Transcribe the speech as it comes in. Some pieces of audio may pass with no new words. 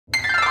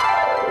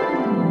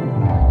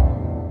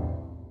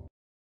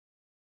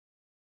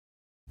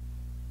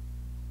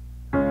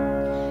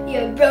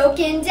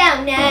broken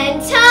down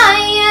and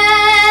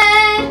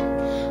tired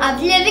of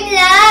living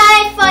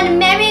life on a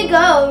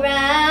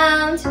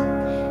merry-go-round,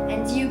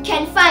 and you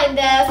can find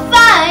the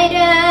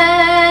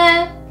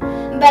fighter,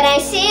 but I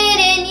see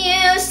it in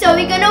you, so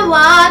we're gonna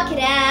walk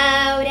it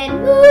out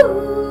and move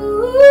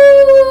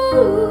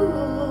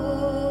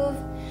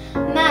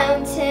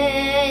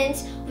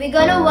mountains. We're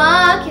gonna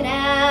walk it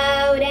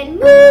out and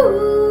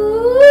move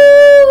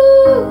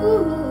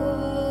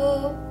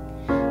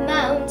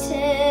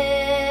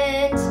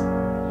mountains.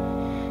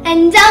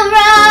 And I'll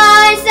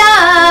rise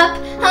up,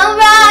 I'll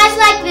rise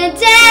like the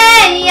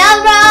day,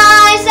 I'll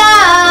rise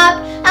up,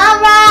 I'll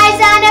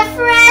rise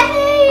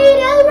unafraid,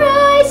 I'll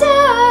rise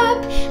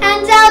up,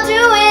 and I'll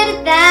do it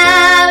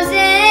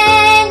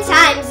 1,000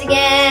 times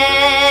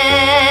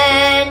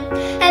again.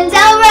 And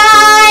I'll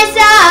rise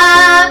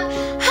up,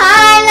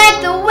 high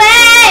like the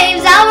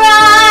waves, I'll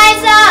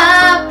rise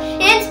up,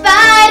 in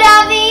spite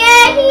of the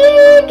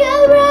ache,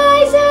 I'll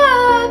rise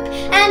up,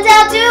 and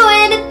I'll do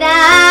it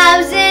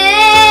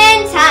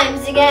 1,000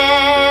 times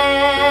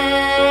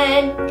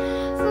again.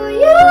 For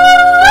you,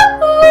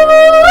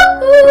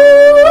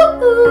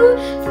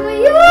 for you, for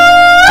you,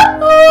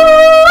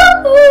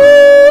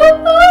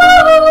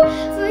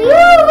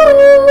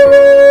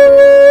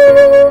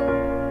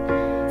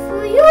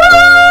 for you.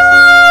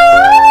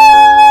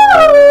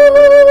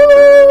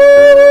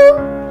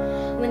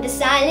 When the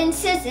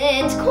silence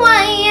isn't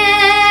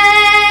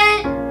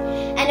quiet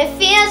and it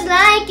feels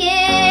like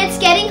it's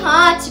getting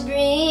hard to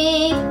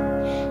breathe,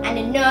 and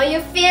I know you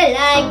feel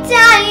like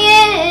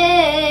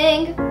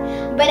dying,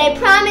 but I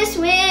promise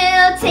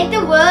we'll take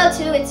the world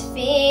to its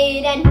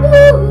feet and move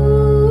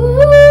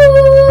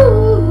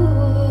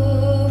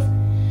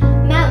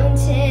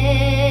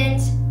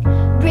mountains.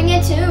 Bring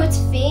it to its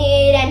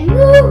feet and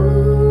move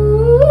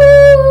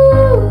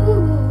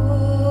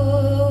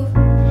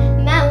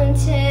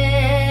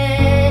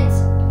mountains.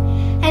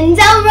 And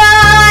I'll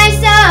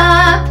rise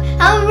up,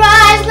 I'll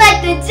rise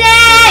like the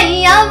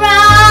day, I'll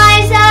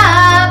rise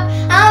up,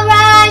 I'll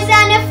rise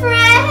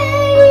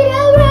unafraid,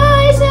 I'll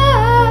rise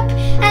up,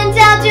 and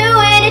I'll do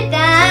it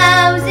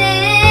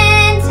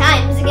 1,000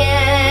 times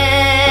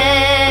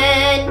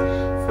again.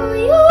 For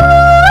you,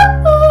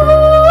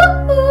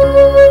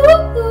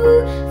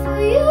 for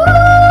you, for you,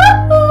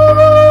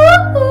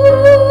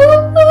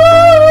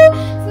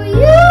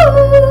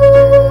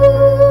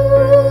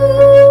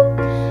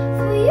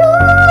 for you.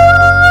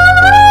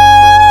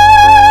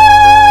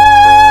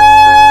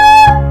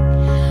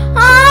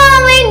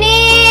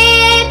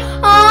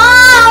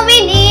 All we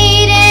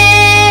need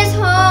is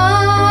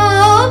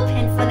hope,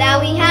 and for that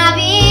we have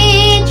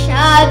each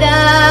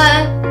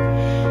other,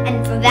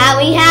 and for that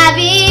we have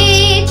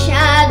each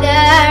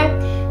other,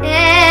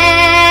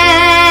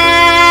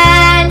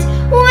 and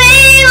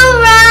we'll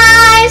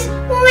rise,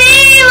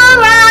 we'll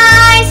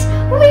rise,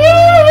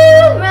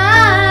 we'll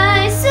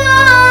rise on,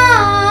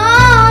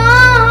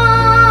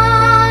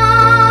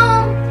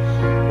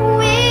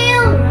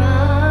 we'll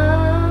rise.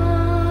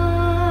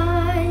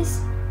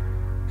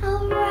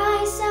 I'll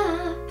rise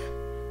up,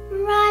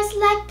 rise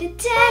like the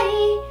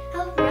day,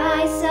 I'll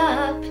rise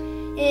up,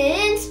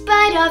 in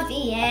spite of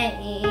the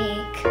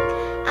ache,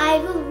 I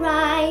will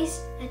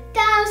rise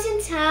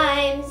 1,000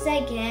 times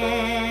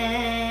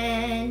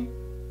again.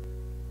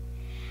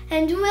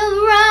 And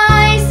we'll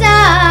rise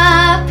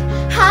up,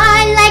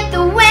 high like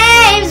the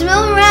waves,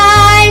 we'll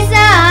rise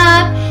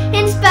up,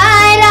 in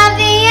spite of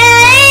the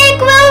ache,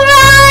 we'll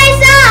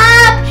rise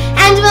up,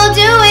 and we'll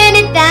do it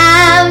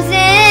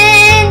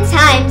 1,000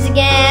 times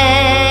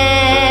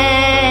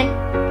again.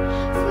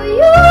 For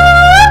you,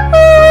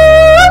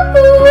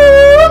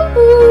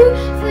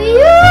 for you, for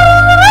you,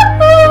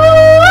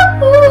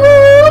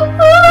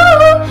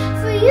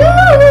 for you.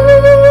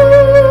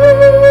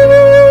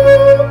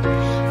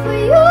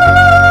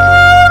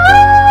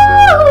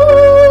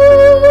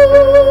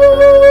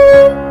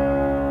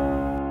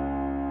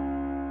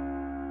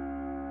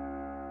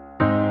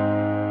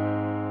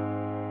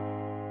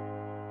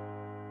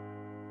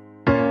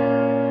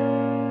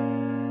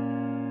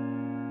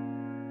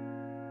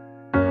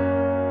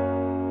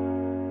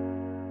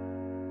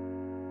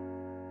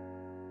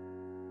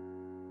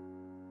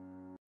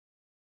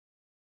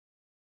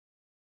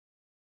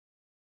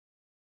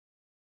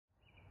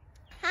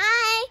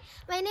 Hi,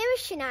 my name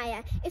is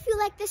Shanaya. If you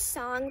like this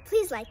song,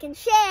 please like and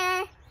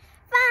share.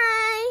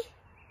 Bye.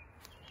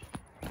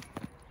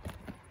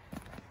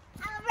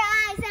 I'll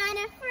rise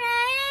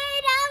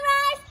unafraid, I'll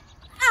rise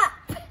up,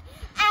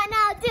 and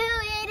I'll do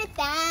it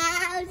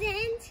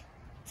 1,000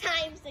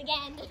 times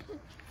again.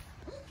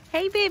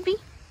 Hey baby,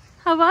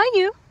 how are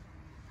you?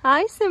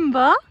 Hi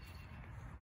Simba.